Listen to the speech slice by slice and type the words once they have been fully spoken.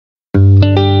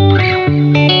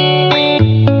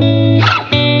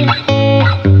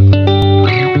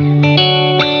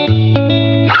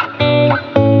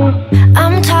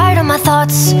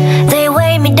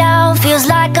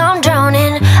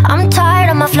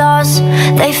flaws.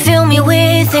 They fill me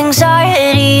with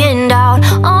anxiety and doubt.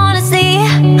 Honestly,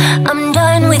 I'm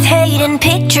done with hating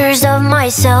pictures of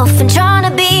myself and trying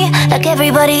to be like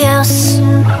everybody else.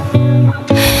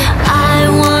 I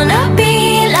wanna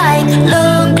be like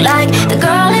love.